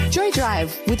Joy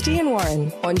Drive with Dee and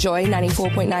Warren on Joy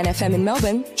 94.9 FM in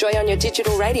Melbourne, Joy on your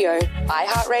digital radio,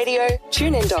 iHeartRadio,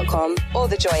 TuneIn.com or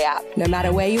the Joy app. No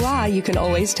matter where you are, you can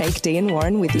always take Dee and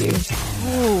Warren with you.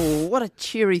 Oh, what a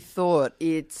cheery thought.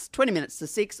 It's 20 minutes to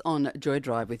 6 on Joy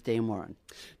Drive with Dee and Warren.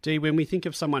 Dee, when we think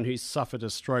of someone who's suffered a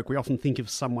stroke, we often think of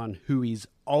someone who is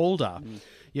older.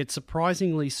 Yet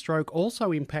surprisingly, stroke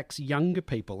also impacts younger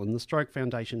people, and the Stroke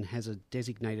Foundation has a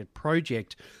designated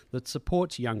project that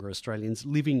supports younger Australians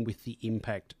living with the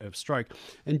impact of stroke.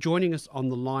 And joining us on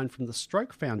the line from the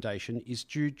Stroke Foundation is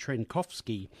Jude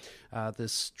Czerenkowski, the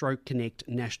Stroke Connect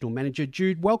National Manager.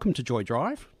 Jude, welcome to Joy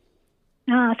Drive.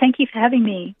 Thank you for having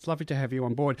me. It's lovely to have you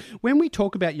on board. When we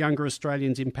talk about younger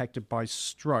Australians impacted by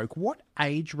stroke, what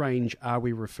age range are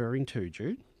we referring to,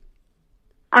 Jude?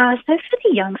 So for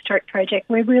the Young Stroke Project,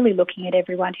 we're really looking at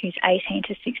everyone who's 18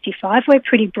 to 65. We're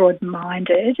pretty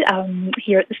broad-minded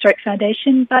here at the Stroke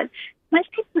Foundation, but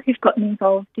most people who've gotten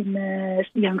involved in the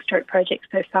Young Stroke Project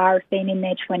so far have been in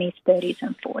their 20s, 30s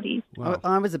and 40s. Wow.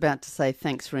 I was about to say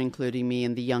thanks for including me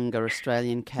in the younger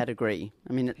Australian category.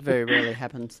 I mean, it very rarely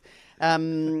happens.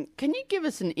 Can you give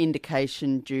us an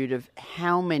indication, Jude, of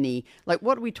how many,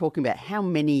 what are we talking about? How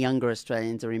many younger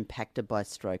Australians are impacted by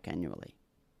stroke annually?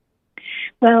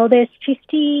 Well, there's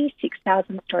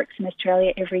 56,000 strokes in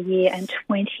Australia every year, and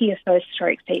 20 of those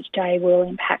strokes each day will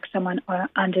impact someone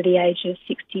under the age of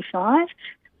 65.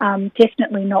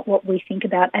 Definitely not what we think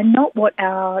about, and not what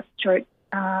our stroke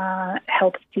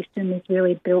health system is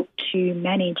really built to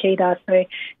manage either. So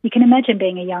you can imagine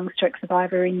being a young stroke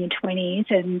survivor in your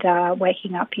 20s and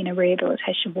waking up in a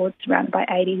rehabilitation ward surrounded by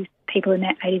people in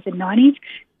their 80s and 90s.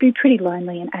 Be pretty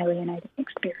lonely and alienating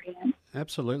experience.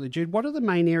 Absolutely. Jude, what are the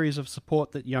main areas of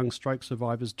support that young stroke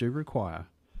survivors do require?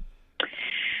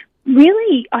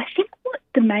 Really, I think what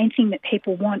the main thing that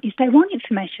people want is they want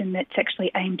information that's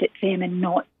actually aimed at them and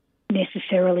not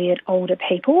necessarily at older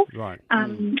people. Right.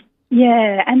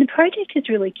 Yeah, and the project is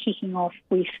really kicking off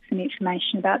with some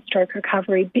information about stroke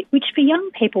recovery, which for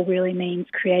young people really means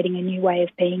creating a new way of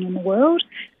being in the world,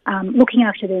 looking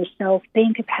after themselves,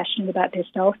 being compassionate about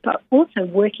themselves, but also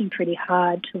working pretty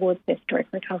hard towards their stroke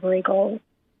recovery goals.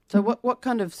 So what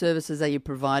kind of services are you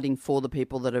providing for the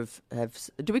people that have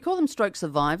do we call them stroke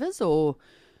survivors or...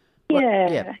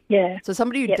 Yeah. So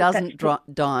somebody who doesn't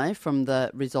die from the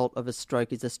result of a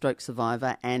stroke is a stroke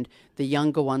survivor, and the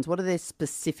younger ones, what are their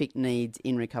specific needs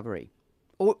in recovery?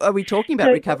 Or are we talking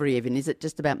about recovery even? Is it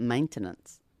just about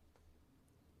maintenance?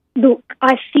 Look,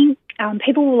 I think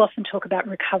people will often talk about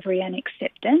recovery and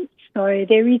acceptance. So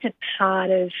there is a part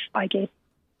of, I guess,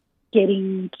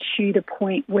 getting to the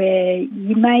point where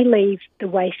you may leave the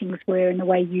way things were and the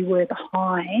way you were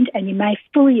behind, and you may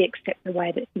fully accept the way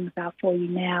that things are for you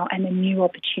now and the new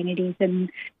opportunities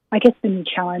and, I guess, the new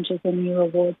challenges and new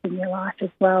rewards in your life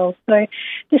as well. So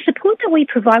the support that we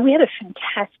provide, we have a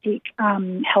fantastic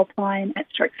helpline at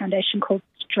Stroke Foundation called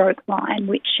Stroke Line,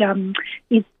 which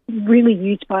is really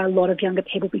used by a lot of younger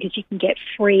people because you can get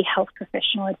free health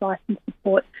professional advice and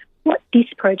support. What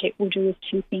this project will do is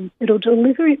two things. It'll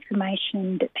deliver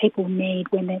information that people need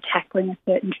when they're tackling a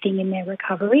certain thing in their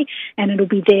recovery, and it'll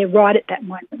be there right at that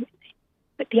moment.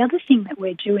 But the other thing that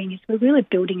we're doing is we're really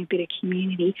building a bit of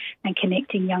community and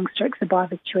connecting young stroke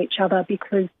survivors to each other,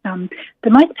 because the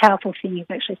most powerful thing is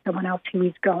actually someone else who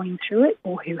is going through it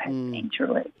or who has been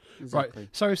through it. Exactly. Right.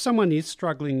 So if someone is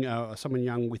struggling, someone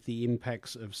young with the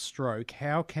impacts of stroke,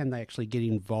 how can they actually get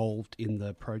involved in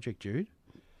the project, Jude?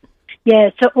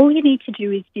 Yeah, so all you need to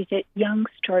do is visit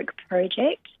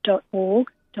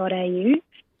youngstrokeproject.org.au to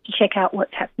check out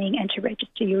what's happening and to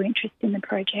register your interest in the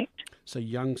project. So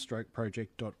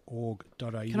youngstrokeproject.org.au.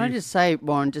 Can I just say,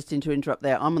 Warren, just to interrupt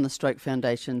there, I'm on the Stroke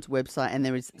Foundation's website and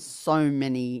there is so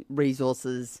many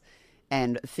resources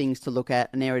and things to look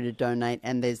at, an area to donate,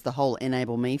 and there's the whole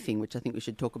Enable Me thing, which I think we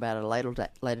should talk about at a later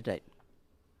date.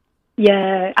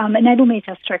 Yeah, Enable Me is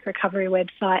our stroke recovery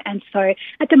website, and so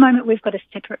at the moment we've got a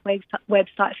separate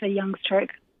website for Young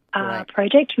Stroke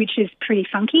Project, which is pretty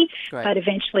funky, but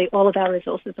eventually all of our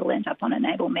resources will end up on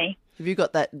Enable Me. Have you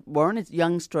got that, Warren? It's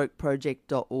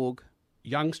youngstrokeproject.org.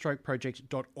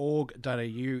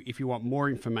 youngstrokeproject.org.au if you want more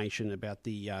information about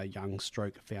the Young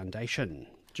Stroke Foundation.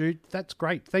 Jude, that's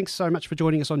great. Thanks so much for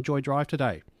joining us on Joy Drive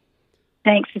today.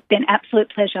 Thanks. It's been an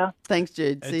absolute pleasure. Thanks,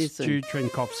 Jude. See you soon. Jude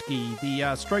Czerenkowski,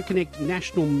 the Stroke Connect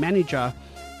National Manager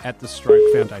at the Stroke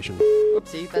Foundation.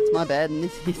 Whoopsie, that's my bad. And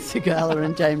this is Sagala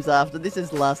and James After. This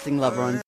is Lasting Lover on